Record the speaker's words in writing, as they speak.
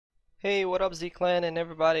Hey, what up Z-Clan and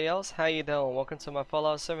everybody else? How you doing? Welcome to my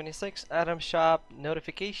Fallout 76 item shop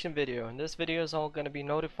notification video. In this video is all going to be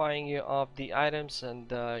notifying you of the items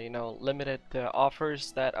and limited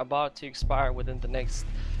offers that are about to expire within the next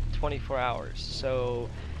 24 hours. So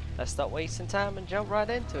let's stop wasting time and jump right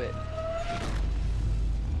into it.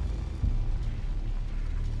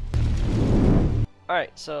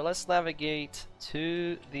 Alright, so let's navigate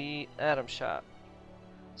to the item shop.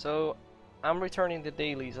 So I'm returning the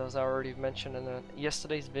dailies, as I already mentioned in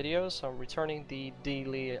yesterday's video. So I'm returning the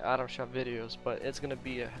daily item shop videos, but it's gonna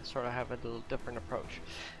be sort of have a little different approach.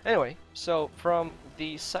 Anyway, so from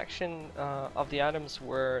the section of the items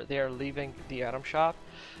where they are leaving the item shop,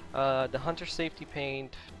 the hunter safety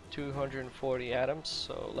paint, 240 items,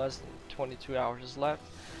 so less than 22 hours is left.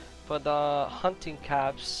 But the hunting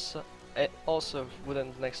caps, also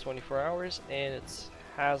within the next 24 hours, and it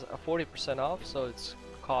has a 40% off, so it's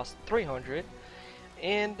cost 300.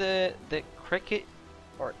 And the cricket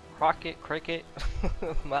or cricket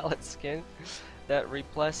mallet skin that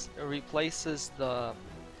replaces the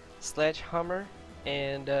sledgehammer,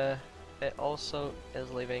 and it also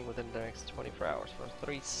is leaving within the next 24 hours for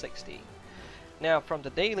 360. Now from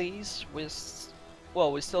the dailies, we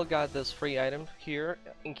still got this free item here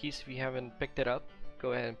in case if you haven't picked it up.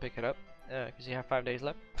 Go ahead and pick it up because you have 5 days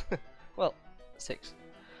left. Well, 6.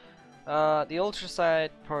 The ultraside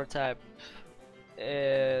prototype,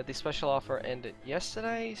 the special offer ended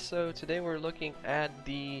yesterday, so today we're looking at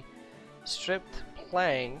the stripped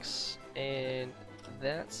planks, and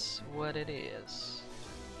that's what it is.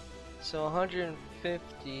 So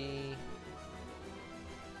 150.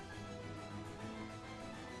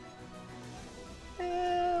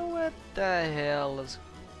 What the hell? Let's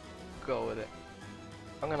go with it.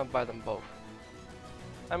 I'm gonna buy them both.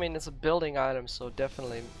 I mean, it's a building item, so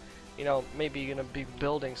definitely, you know, maybe you're gonna be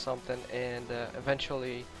building something and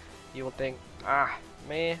eventually you will think, ah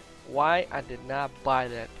man, why I did not buy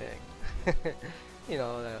that thing. You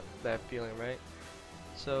know, that feeling, right?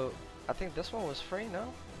 So I think this one was free.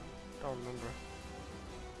 No, don't remember.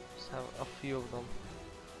 Just have a few of them.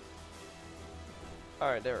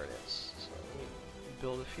 Alright, there it is. So let me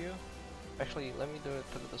build a few. Actually, let me do it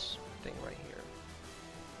through this thing right here.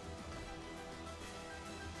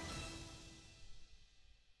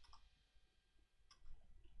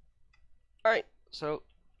 Alright, so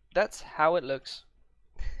that's how it looks.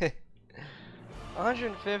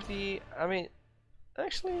 150, I mean,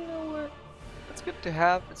 actually, you know what? It's good to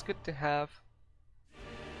have, it's good to have.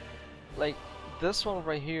 Like, this one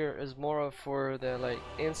right here is more of for the, like,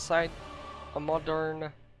 inside a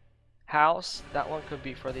modern house. That one could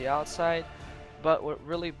be for the outside. But what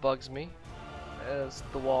really bugs me is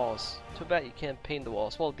the walls. Too bad you can't paint the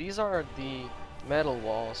walls. Well, these are the metal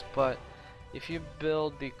walls, but if you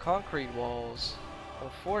build the concrete walls,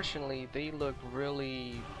 unfortunately they look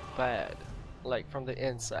really bad, like from the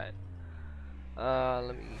inside.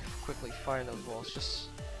 Let me quickly find those walls,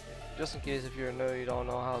 just in case if you don't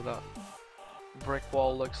know how the brick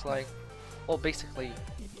wall looks like. Well, basically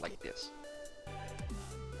like this.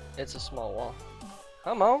 It's a small wall.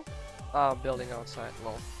 Come on. Building outside.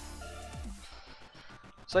 Lol.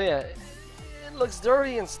 So yeah, it looks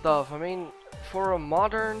dirty and stuff. I mean, for a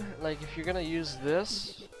modern, like if you're gonna use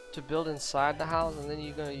this to build inside the house and then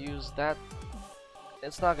you're gonna use that,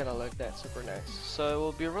 it's not gonna look that super nice. So it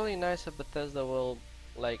will be really nice if Bethesda will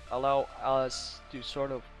like allow us to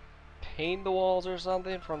sort of paint the walls or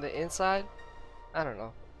something from the inside. I don't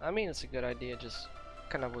know. I mean, it's a good idea, just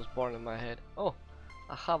kind of was born in my head. Oh,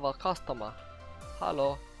 I have a customer.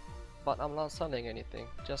 Hello. But I'm not selling anything,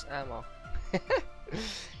 just ammo.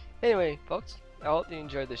 Anyway, folks, I hope you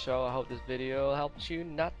enjoyed the show. I hope this video helped you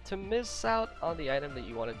not to miss out on the item that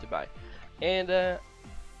you wanted to buy. And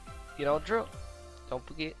you know the drill. Don't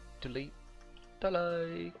forget to leave the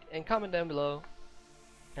like and comment down below.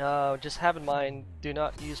 Just have in mind, do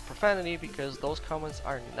not use profanity because those comments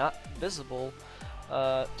are not visible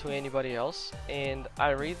to anybody else, and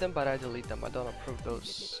I read them but I delete them. I don't approve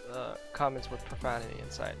those comments with profanity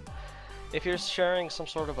inside. If you're sharing some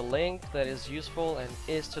sort of a link that is useful and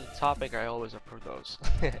is to the topic, I always approve those.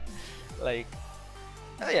 Like,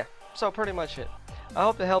 yeah, so pretty much it. I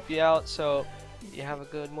hope to help you out, so you have a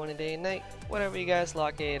good morning, day, and night, whatever you guys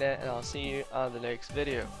lock it at, and I'll see you on the next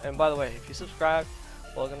video. And by the way, if you subscribe,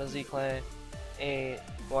 welcome to Z-Clan, and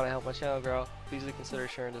want to help my channel grow, please do consider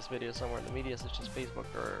sharing this video somewhere in the media, such as Facebook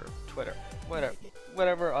or Twitter,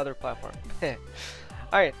 whatever other platform.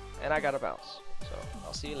 Alright, and I gotta bounce, so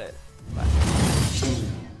I'll see you later. Bye.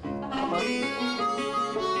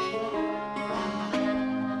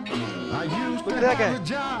 Look at that guy.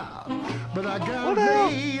 Job, but I got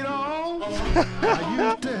laid off. I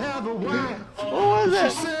used to have a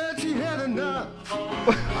that? She said she had enough.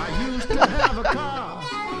 I used to have a car,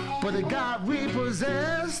 but it got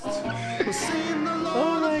repossessed. But seeing the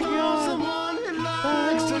Lord found someone he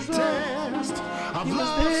likes to test. I've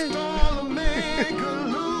lost all the make or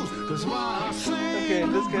lose. That's why I sing okay,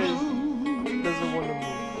 this guy is